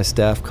I had my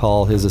staff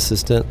call his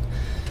assistant,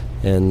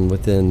 and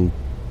within,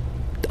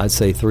 I'd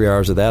say 3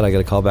 hours of that, I got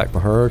a call back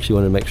from her. She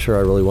wanted to make sure I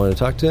really wanted to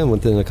talk to him.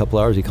 Within a couple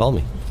hours, he called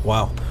me.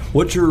 Wow.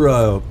 What's your?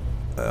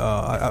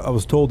 I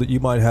was told that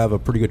you might have a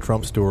pretty good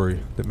Trump story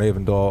that may have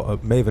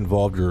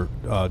involved your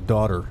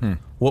daughter.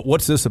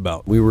 What's this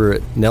about? We were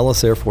at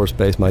Nellis Air Force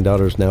Base. My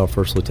daughter's now a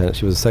first lieutenant.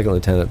 She was a second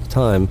lieutenant at the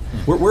time.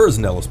 Where is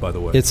Nellis, by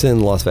the way? It's in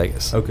Las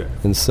Vegas. Okay.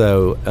 And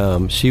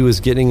so she was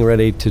getting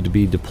ready to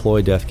be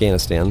deployed to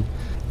Afghanistan.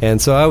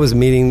 And so I was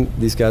meeting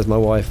these guys. My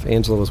wife,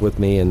 Angela, was with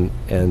me,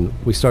 and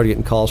we started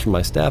getting calls from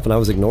my staff, and I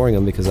was ignoring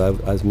them because I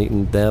was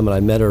meeting them, and I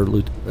met her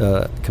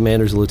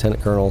commander's a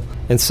lieutenant colonel.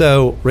 And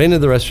so ran into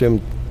the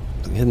restroom,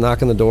 hit a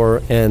knock on the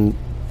door, and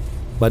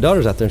my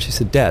daughter's out there, and she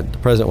said, Dad, the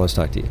president wants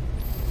to talk to you.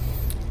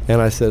 And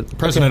I said,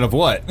 President of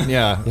what?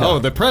 Yeah. Oh,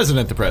 the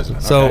president.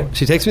 So Okay.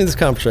 she takes me to this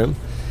conference room,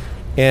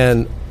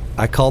 and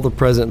I called the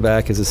president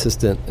back. His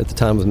assistant at the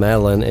time was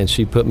Madeline, and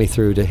she put me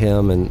through to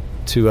him and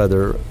two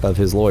other of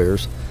his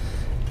lawyers.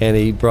 And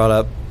he brought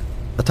up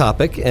a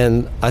topic,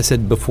 and I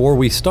said, before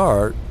we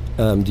start,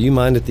 do you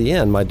mind at the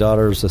end? My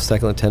daughter's a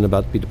second lieutenant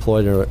about to be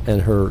deployed,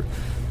 and her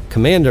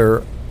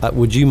commander,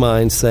 would you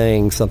mind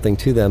saying something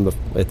to them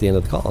at the end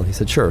of the call? And he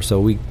said, sure. So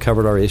we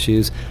covered our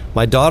issues.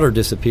 My daughter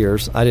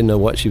disappears. I didn't know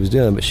what she was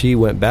doing, but she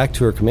went back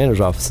to her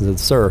commander's office and said,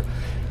 sir,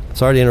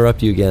 sorry to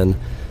interrupt you again,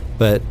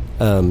 but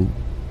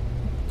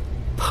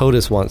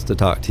POTUS wants to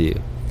talk to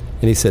you.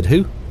 And he said,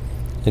 who?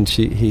 And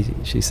she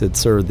said,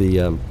 sir,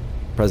 the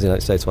President of the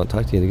United States wants to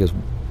talk to you. And he goes,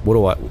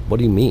 what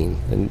do you mean?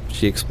 And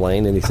she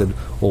explained, and he said,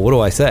 well, what do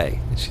I say?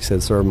 And she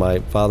said, sir, my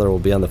father will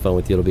be on the phone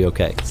with you. It'll be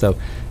okay. So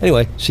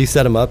anyway, she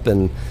set him up,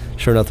 and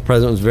sure enough, the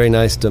president was very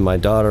nice to my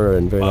daughter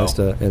and very nice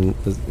to, and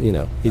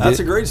That's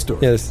a great story.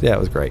 Yeah, it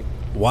was great.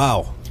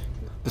 Wow.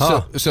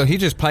 So he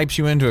just pipes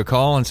you into a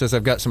call and says,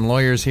 I've got some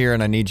lawyers here,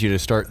 and I need you to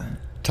start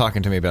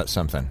talking to me about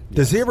something.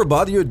 Does he ever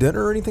bother you at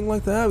dinner or anything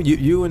like that?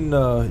 You and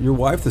your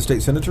wife, the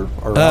state senator,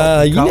 are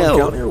out in Collin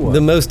County or what?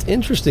 The most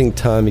interesting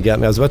time he got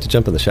me, I was about to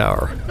jump in the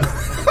shower.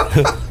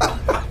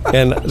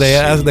 And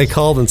they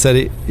called and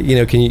said,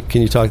 can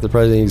you talk to the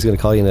president? He's going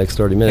to call you in the next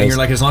 30 minutes. And you're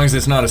like, as long as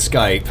it's not a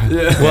Skype.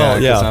 Well,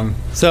 yeah.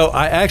 So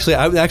I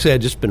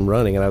had just been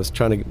running, and I was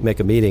trying to make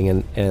a meeting,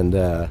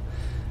 and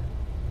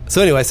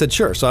so anyway, I said,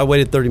 sure. So I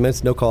waited 30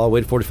 minutes, no call. I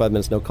waited 45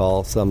 minutes, no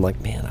call. So I'm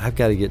like, man, I've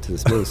got to get to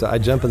this meeting. So I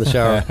jump in the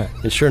shower,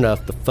 and sure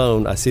enough, the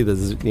phone, I see the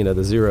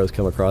zeros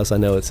come across. I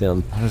know it's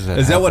him.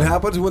 Is that what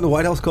happens when the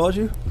White House calls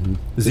you?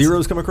 Mm-hmm.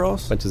 Zeros come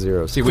across? Bunch of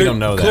zeros. See, we don't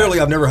know that. Clearly,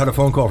 I've never had a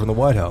phone call from the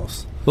White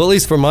House. Well, at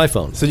least from my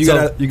phone. So you got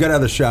out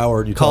of the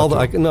shower and you called.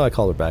 I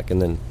called her back,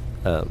 and then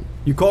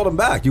you called him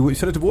back. You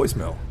sent it to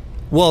voicemail.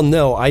 Well,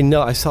 no,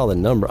 I saw the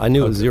number. I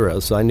knew it was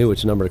zeros, so I knew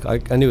which number.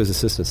 I knew his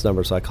assistant's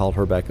number, so I called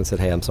her back and said,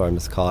 "Hey, I'm sorry,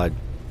 Miss Call. I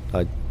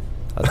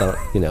thought,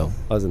 I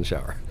was in the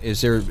shower."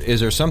 Is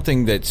there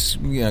something that's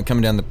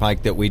coming down the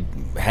pike that we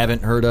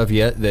haven't heard of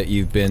yet that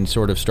you've been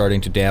sort of starting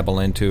to dabble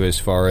into as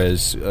far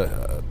as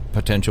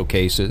potential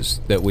cases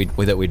that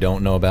we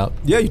don't know about?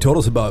 Yeah, you told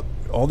us about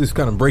all these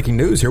kind of breaking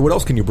news here. What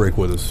else can you break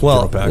with us?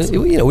 Well,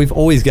 we've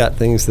always got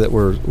things that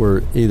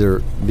we're either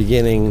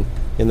beginning,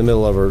 in the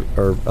middle of,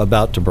 or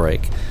about to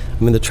break.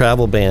 I mean, the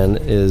travel ban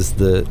is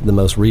the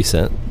most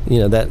recent.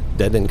 That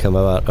didn't come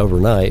about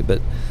overnight, but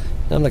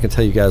I'm not going to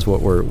tell you guys what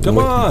we're... Come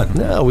on.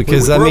 No,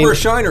 because we're a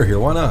shiner here.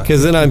 Why not?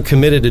 Because then I'm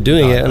committed to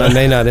doing it, and I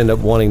may not end up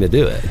wanting to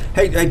do it.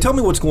 Hey, tell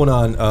me what's going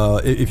on,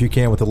 if you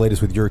can, with the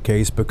latest with your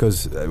case,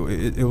 because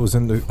it was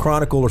in the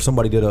Chronicle, or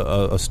somebody did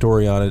a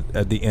story on it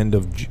at the end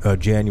of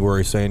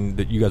January saying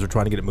that you guys are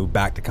trying to get it moved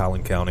back to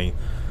Collin County.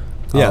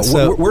 Yeah,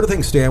 so where do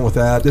things stand with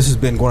that? This has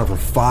been going on for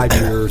 5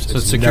 years. So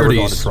it's never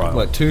gone to securities, trial.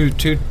 what,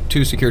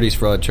 two securities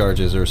fraud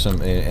charges or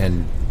some,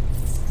 and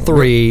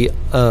 3.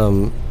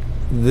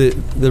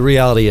 The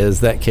reality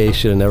is that case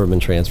should have never been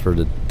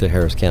transferred to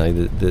Harris County.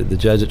 The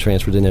judge that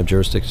transferred didn't have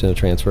jurisdiction to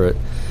transfer it.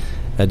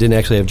 Didn't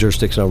actually have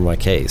jurisdiction over my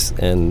case,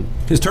 and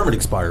his term had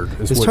expired.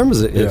 His term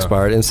has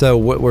expired, and so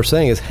what we're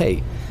saying is,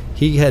 hey,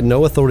 he had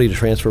no authority to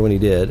transfer when he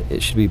did.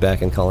 It should be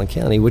back in Collin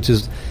County, which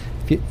is,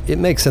 it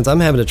makes sense. I'm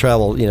having to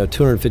travel,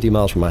 250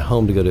 miles from my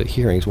home to go to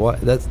hearings. Why?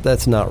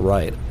 That's not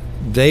right.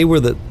 They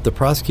were the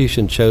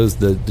prosecution chose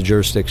the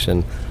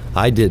jurisdiction.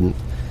 I didn't.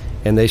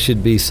 And they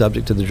should be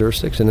subject to the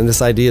jurisdiction. And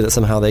this idea that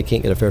somehow they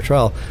can't get a fair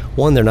trial,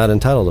 one, they're not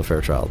entitled to a fair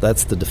trial.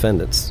 That's the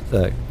defendant's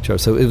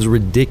choice. So it was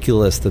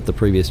ridiculous that the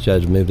previous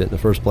judge moved it in the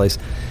first place.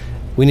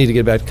 We need to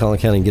get back to Collin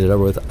County and get it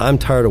over with. I'm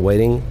tired of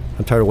waiting.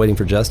 I'm tired of waiting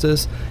for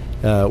justice.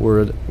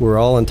 We're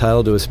all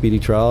entitled to a speedy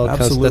trial.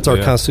 Absolutely. That's our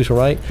constitutional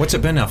right. What's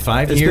it been now?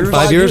 5 years? It's been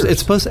 5 years.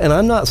 It's supposed to, and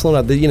I'm not slowing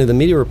up. The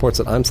media reports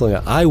that I'm slowing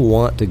up. I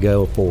want to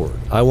go forward.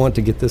 I want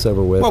to get this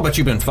over with. Well, but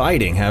you've been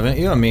fighting, haven't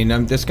you? I mean,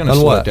 it's going to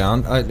slow it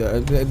down.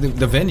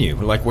 The venue,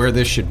 like where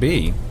this should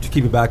be, to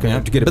keep it back, to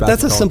get it but back.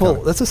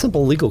 That's a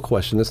simple legal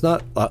question. It's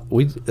not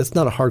it's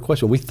not a hard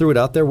question. We threw it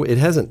out there. It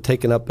hasn't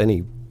taken up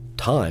any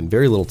time,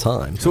 very little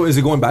time. So is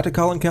it going back to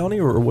Collin County,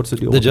 or what's the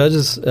deal? The judge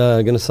is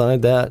going to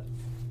sign that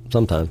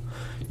sometime.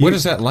 What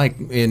is that like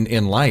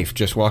in life,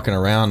 just walking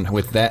around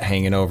with that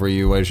hanging over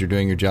you as you're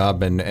doing your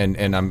job?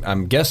 And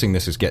I'm guessing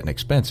this is getting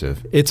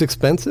expensive. It's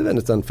expensive and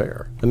it's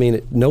unfair. I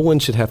mean, no one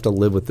should have to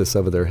live with this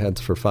over their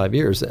heads for 5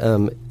 years.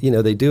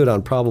 They do it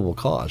on probable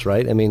cause,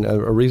 right? I mean,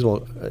 a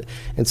reasonable,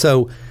 and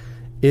so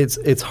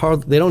it's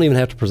hard. They don't even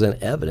have to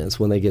present evidence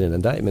when they get an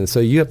indictment. So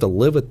you have to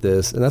live with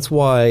this, and that's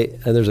why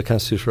there's a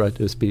constitutional right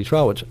to a speedy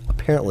trial, which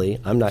apparently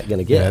I'm not going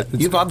to get. Yeah,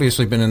 you've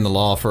obviously been in the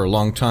law for a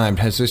long time.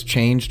 Has this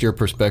changed your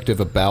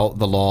perspective about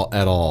the law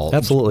at all?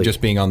 Absolutely.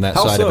 Just being on that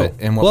side of it.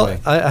 In what way?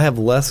 I have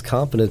less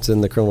confidence in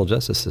the criminal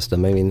justice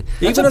system. I mean,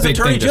 even as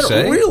Attorney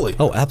General, really?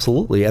 Oh,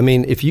 absolutely. I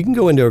mean, if you can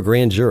go into a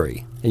grand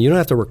jury and you don't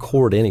have to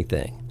record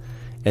anything,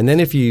 and then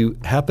if you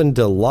happen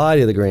to lie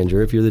to the grand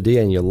jury, if you're the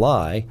DA and you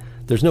lie,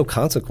 there's no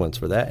consequence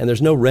for that, and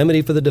there's no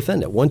remedy for the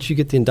defendant. Once you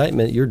get the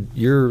indictment,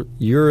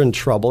 you're in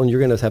trouble, and you're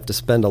going to have to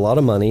spend a lot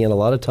of money and a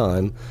lot of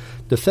time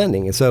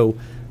defending. And so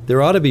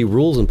there ought to be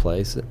rules in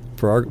place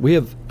we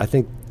have, I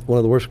think, one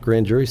of the worst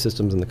grand jury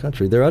systems in the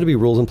country. There ought to be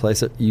rules in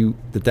place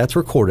that's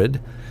recorded.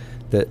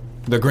 That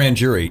the grand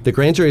jury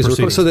is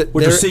recorded, so that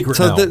which are secret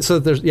now. So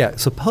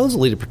there's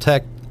supposedly to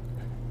protect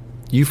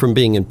you from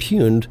being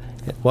impugned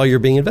while you're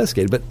being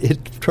investigated, but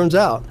it turns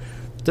out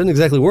it doesn't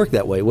exactly work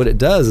that way. What it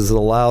does is it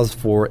allows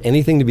for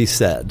anything to be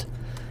said.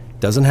 It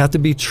doesn't have to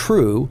be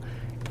true,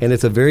 and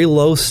it's a very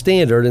low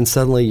standard, and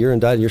suddenly you're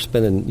indicted, you're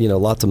spending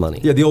lots of money.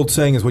 Yeah, the old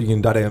saying is, when you can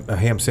indict a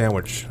ham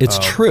sandwich. It's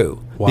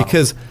true. Wow.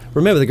 Because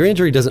remember, the grand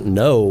jury doesn't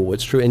know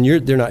what's true, and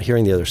they're not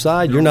hearing the other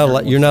side. You're not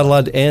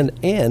allowed to,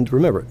 and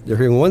remember, they're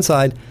hearing one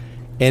side,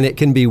 and it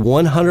can be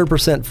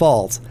 100%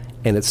 false,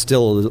 and it's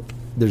still,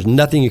 there's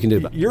nothing you can do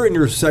about it. You're in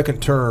your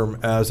second term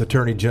as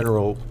Attorney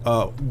General.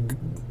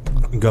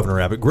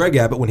 Governor Abbott, Greg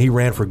Abbott, when he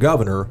ran for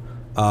governor,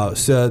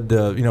 said,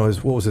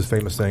 what was his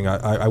famous thing?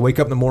 I wake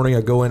up in the morning,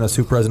 I go in, I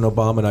sue President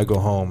Obama, and I go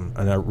home,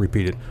 and I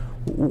repeat it.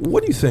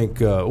 What do you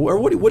think, or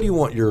what do you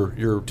want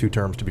your 2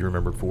 terms to be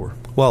remembered for?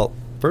 Well,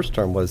 first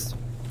term was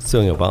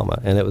suing Obama,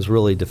 and it was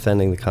really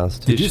defending the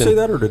Constitution. Did you say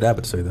that, or did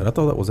Abbott say that? I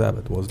thought that was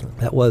Abbott, wasn't it?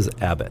 That was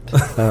Abbott.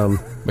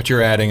 But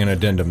you're adding an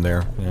addendum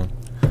there. Yeah.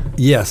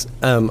 Yes.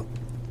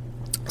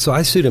 So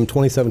I sued him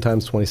 27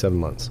 times, 27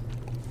 months.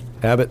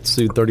 Abbott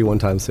sued 31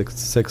 times,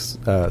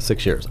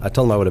 6 years. I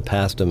told him I would have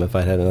passed him if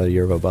I had another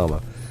year of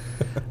Obama.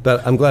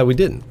 But I'm glad we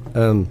didn't.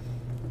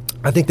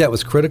 I think that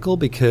was critical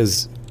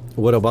because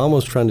what Obama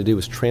was trying to do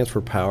was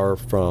transfer power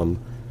from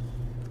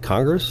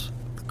Congress,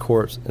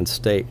 courts, and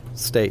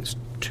states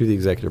to the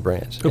executive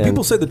branch. So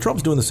people say that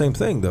Trump's doing the same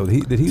thing, though,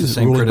 that he's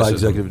ruling by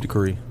executive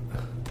decree.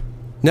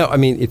 No, I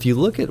mean, if you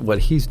look at what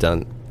he's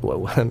done,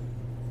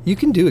 you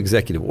can do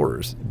executive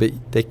orders, but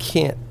they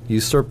can't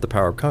usurp the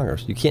power of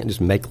Congress. You can't just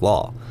make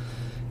law.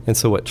 And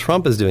so what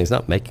Trump is doing is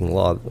not making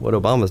law. What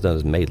Obama's done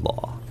is made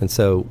law. And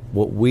so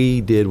what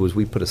we did was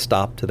we put a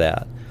stop to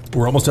that.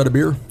 We're almost out of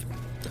beer.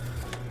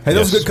 Hey, that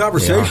was a good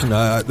conversation.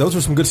 Those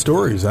are some good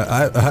stories.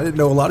 I didn't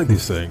know a lot of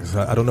these things.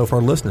 I don't know if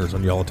our listeners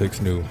on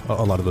Y'all-itics knew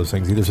a lot of those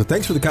things either. So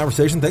thanks for the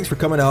conversation. Thanks for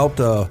coming out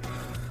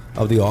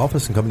of the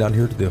office and coming down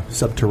here to the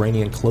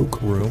subterranean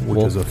cloakroom,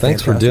 which is a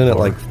thanks for doing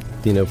bar.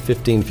 It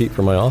 15 feet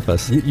from my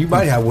office. You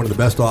might have one of the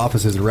best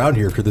offices around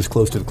here if you're this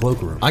close to the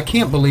cloakroom. I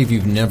can't believe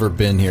you've never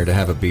been here to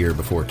have a beer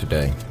before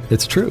today.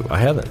 It's true. I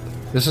haven't.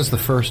 This is the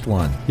first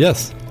one.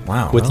 Yes.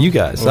 Wow. With you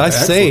guys. Well, I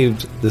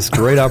saved this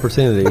great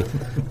opportunity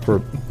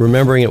for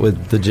remembering it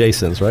with the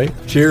Jasons, right?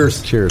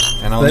 Cheers.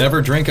 Cheers. And I'll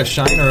never drink a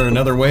Shiner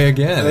another way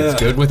again. Yeah.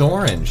 It's good with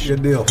orange.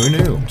 Good deal. Who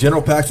knew?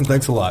 General Paxton,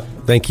 thanks a lot.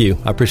 Thank you.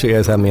 I appreciate you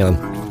guys having me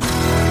on.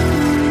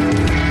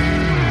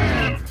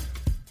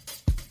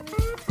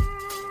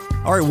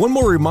 All right, one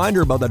more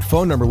reminder about that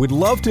phone number. We'd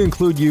love to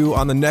include you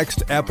on the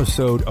next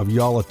episode of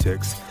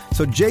Y'all-itics.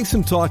 So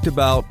Jason talked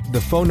about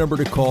the phone number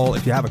to call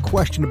if you have a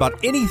question about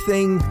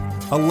anything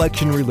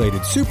election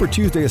related. Super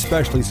Tuesday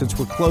especially, since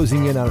we're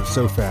closing in on it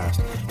so fast.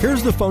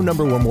 Here's the phone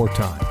number one more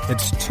time.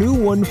 It's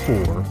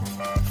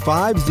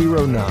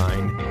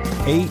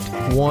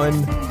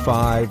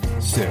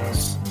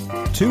 214-509-8156.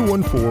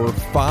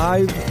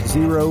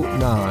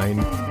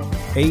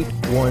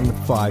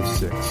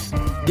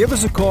 214-509-8156. Give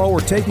us a call.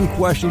 We're taking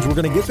questions. We're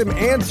going to get them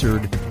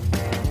answered,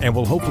 and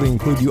we'll hopefully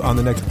include you on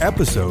the next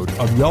episode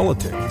of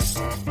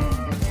Y'all-itics.